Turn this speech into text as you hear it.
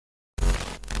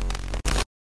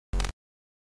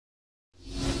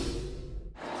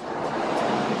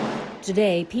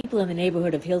Today, people in the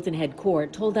neighborhood of Hilton Head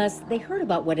Court told us they heard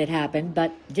about what had happened,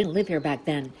 but didn't live here back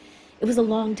then. It was a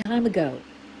long time ago,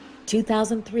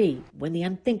 2003, when the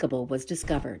unthinkable was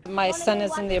discovered. My son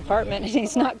is in the apartment and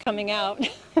he's not coming out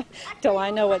till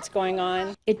I know what's going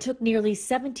on. It took nearly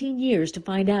 17 years to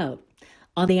find out.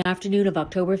 On the afternoon of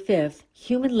October 5th,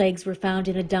 human legs were found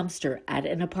in a dumpster at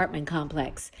an apartment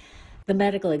complex. The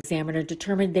medical examiner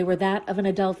determined they were that of an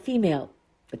adult female.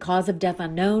 The cause of death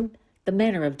unknown, the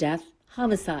manner of death,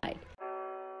 homicide.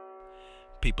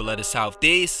 People of the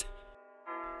Southeast,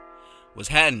 what's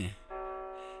happening?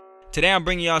 Today I'm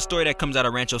bringing y'all a story that comes out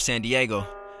of Rancho San Diego,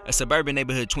 a suburban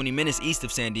neighborhood 20 minutes east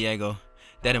of San Diego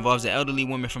that involves an elderly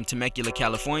woman from Temecula,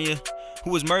 California,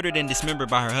 who was murdered and dismembered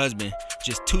by her husband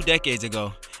just 2 decades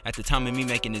ago at the time of me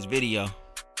making this video.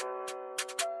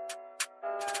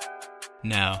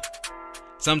 Now,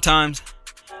 sometimes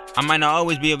I might not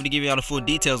always be able to give y'all the full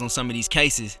details on some of these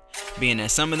cases, being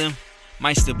that some of them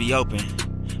might still be open.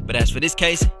 But as for this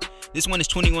case, this one is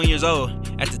 21 years old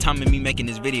at the time of me making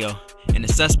this video, and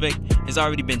the suspect has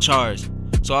already been charged.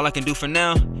 So all I can do for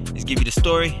now is give you the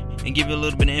story and give you a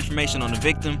little bit of information on the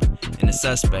victim and the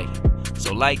suspect.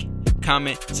 So like,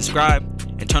 comment, subscribe,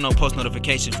 and turn on post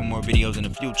notifications for more videos in the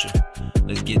future.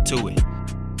 Let's get to it.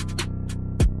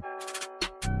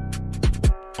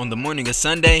 On the morning of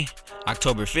Sunday,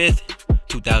 October 5th,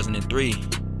 2003,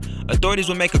 authorities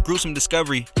would make a gruesome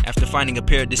discovery after finding a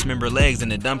pair of dismembered legs in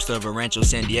the dumpster of a Rancho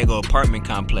San Diego apartment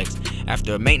complex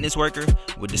after a maintenance worker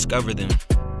would discover them.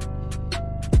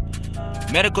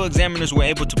 Medical examiners were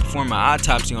able to perform an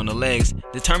autopsy on the legs,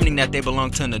 determining that they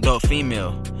belonged to an adult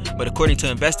female. But according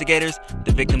to investigators,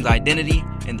 the victim's identity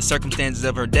and the circumstances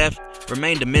of her death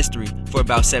remained a mystery for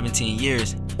about 17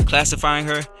 years, classifying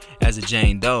her as a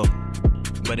Jane Doe.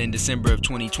 But in December of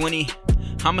 2020,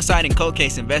 homicide and cold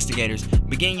case investigators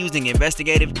began using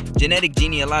investigative genetic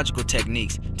genealogical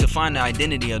techniques to find the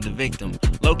identity of the victim,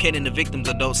 locating the victim's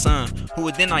adult son, who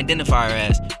would then identify her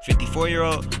as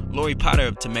 54-year-old Lori Potter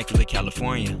of Temecula,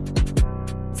 California.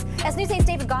 As News 8's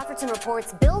David Gottfredson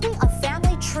reports, building a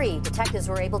family tree, detectives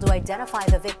were able to identify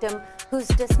the victim whose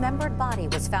dismembered body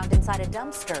was found inside a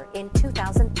dumpster in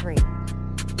 2003.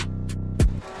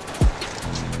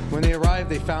 When they arrived,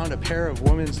 they found a pair of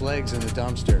women's legs in the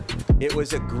dumpster. It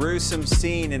was a gruesome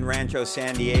scene in Rancho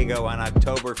San Diego on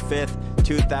October 5th,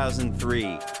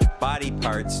 2003. Body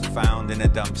parts found in a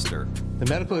dumpster. The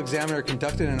medical examiner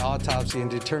conducted an autopsy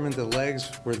and determined the legs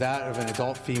were that of an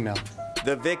adult female.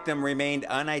 The victim remained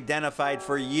unidentified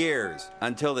for years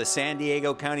until the San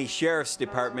Diego County Sheriff's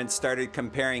Department started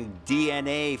comparing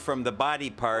DNA from the body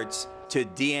parts to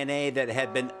DNA that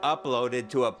had been uploaded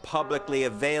to a publicly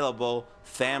available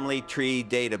family tree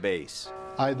database.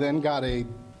 I then got a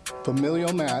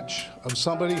familial match of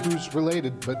somebody who's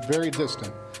related but very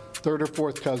distant, third or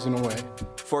fourth cousin away.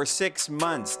 For 6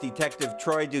 months, Detective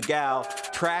Troy Dugal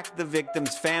tracked the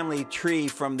victim's family tree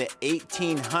from the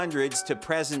 1800s to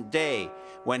present day,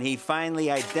 when he finally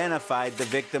identified the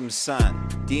victim's son.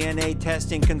 DNA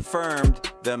testing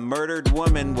confirmed the murdered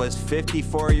woman was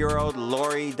 54-year-old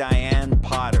Lori Diane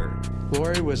Potter.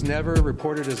 Lori was never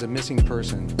reported as a missing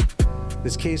person.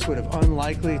 This case would have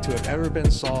unlikely to have ever been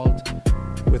solved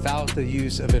without the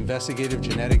use of investigative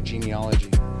genetic genealogy.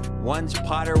 Once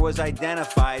Potter was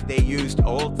identified, they used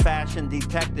old-fashioned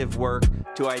detective work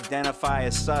to identify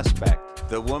a suspect.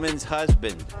 The woman's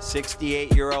husband,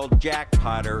 68-year-old Jack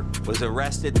Potter, was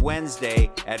arrested Wednesday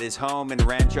at his home in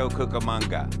Rancho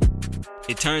Cucamonga.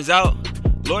 It turns out,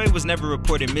 Lori was never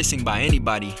reported missing by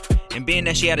anybody, and being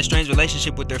that she had a strange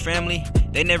relationship with their family,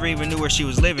 they never even knew where she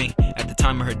was living at the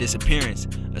time of her disappearance,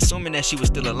 assuming that she was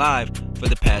still alive for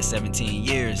the past 17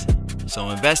 years.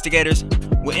 So investigators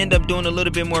would end up doing a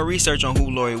little bit more research on who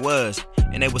Lori was,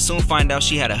 and they would soon find out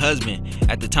she had a husband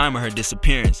at the time of her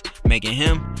disappearance, making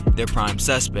him their prime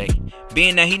suspect,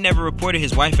 being that he never reported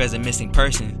his wife as a missing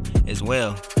person as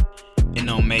well. And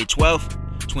on May 12th,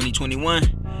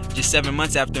 2021, just 7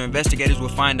 months after investigators would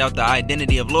find out the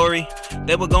identity of Lori,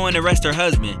 they would go and arrest her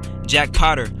husband, Jack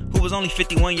Potter, who was only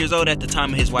 51 years old at the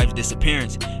time of his wife's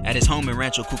disappearance, at his home in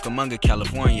Rancho Cucamonga,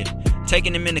 California,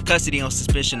 taking him into custody on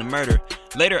suspicion of murder,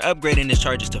 later upgrading his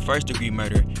charges to first-degree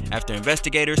murder after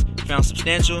investigators found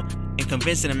substantial and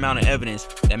convincing amount of evidence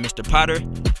that Mr. Potter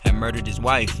had murdered his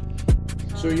wife.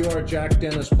 So you are Jack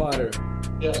Dennis Potter?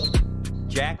 Yes.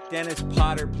 Jack Dennis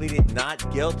Potter pleaded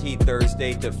not guilty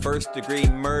Thursday to first-degree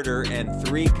murder and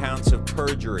 3 counts of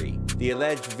perjury. The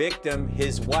alleged victim,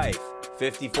 his wife,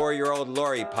 54-year-old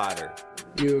Lori Potter.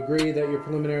 You agree that your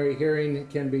preliminary hearing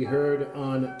can be heard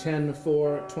on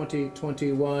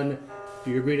 10/4/2021.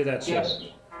 Do you agree to that, sir? Yes.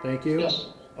 Thank you.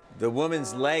 Yes. The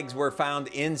woman's legs were found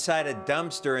inside a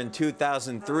dumpster in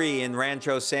 2003 in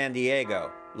Rancho San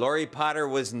Diego. Lori Potter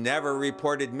was never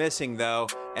reported missing, though,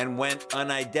 and went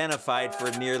unidentified for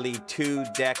nearly 2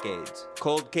 decades.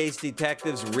 Cold case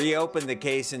detectives reopened the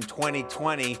case in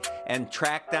 2020 and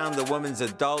tracked down the woman's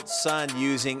adult son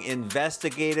using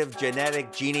investigative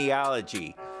genetic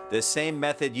genealogy, the same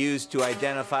method used to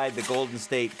identify the Golden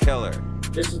State Killer.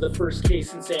 This is the first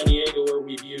case in San Diego where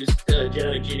we've used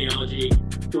genetic genealogy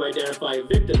to identify a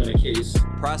victim in a case.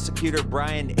 Prosecutor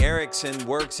Brian Erickson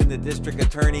works in the district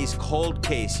attorney's cold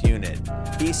case unit.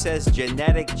 He says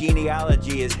genetic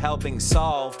genealogy is helping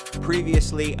solve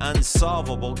previously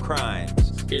unsolvable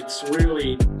crimes. It's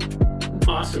really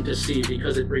awesome to see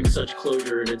because it brings such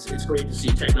closure, and it's great to see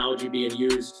technology being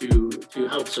used to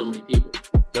help so many people.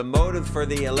 The motive for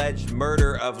the alleged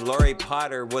murder of Lori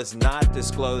Potter was not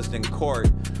disclosed in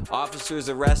court. Officers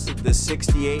arrested the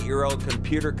 68-year-old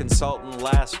computer consultant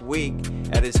last week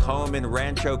at his home in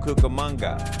Rancho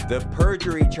Cucamonga. The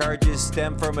perjury charges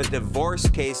stem from a divorce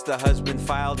case the husband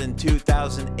filed in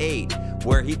 2008,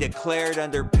 where he declared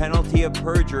under penalty of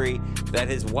perjury that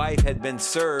his wife had been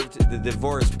served the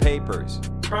divorce papers.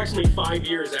 Approximately 5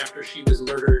 years after she was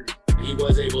murdered, he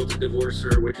was able to divorce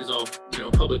her, which is all,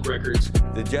 public records.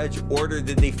 The judge ordered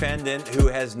the defendant, who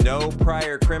has no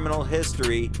prior criminal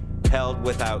history, held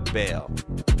without bail.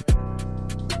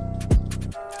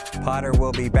 Potter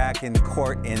will be back in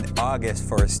court in August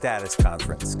for a status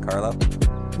conference. Carlo?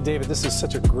 David, this is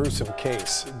such a gruesome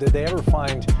case. Did they ever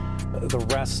find the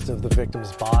rest of the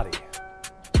victim's body?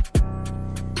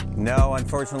 No,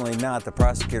 unfortunately not. The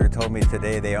prosecutor told me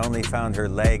today they only found her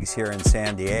legs here in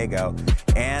San Diego,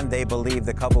 and they believe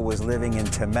the couple was living in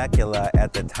Temecula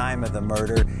at the time of the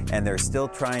murder, and they're still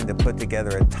trying to put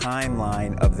together a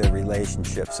timeline of their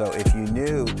relationship. So if you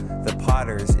knew the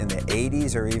Potters in the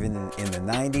 80s or even in the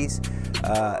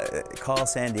 90s, call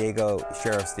San Diego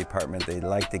Sheriff's Department. They'd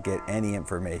like to get any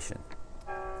information.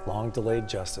 Long delayed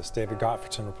justice. David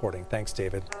Gottfredson reporting. Thanks,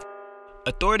 David.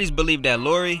 Authorities believe that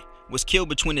Lori was killed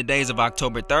between the days of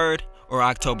October 3rd or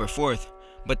October 4th,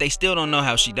 but they still don't know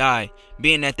how she died,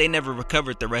 being that they never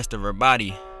recovered the rest of her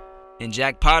body. And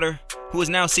Jack Potter, who is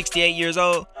now 68 years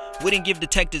old, wouldn't give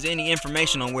detectives any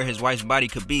information on where his wife's body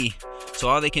could be, so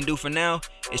all they can do for now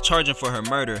is charge him for her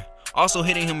murder, also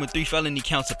hitting him with 3 felony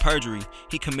counts of perjury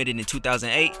he committed in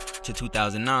 2008 to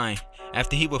 2009,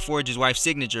 after he would forge his wife's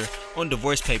signature on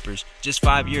divorce papers just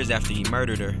 5 years after he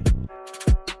murdered her.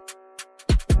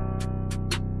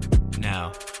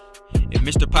 Now, if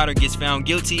Mr. Potter gets found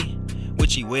guilty,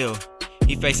 which he will,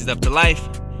 he faces up to life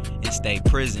and state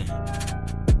prison.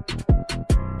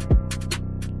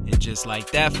 And just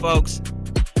like that, folks,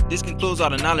 this concludes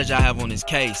all the knowledge I have on this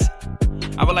case.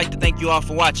 I would like to thank you all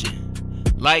for watching.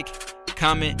 Like,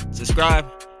 comment, subscribe,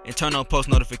 and turn on post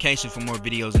notifications for more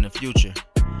videos in the future.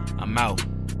 I'm out.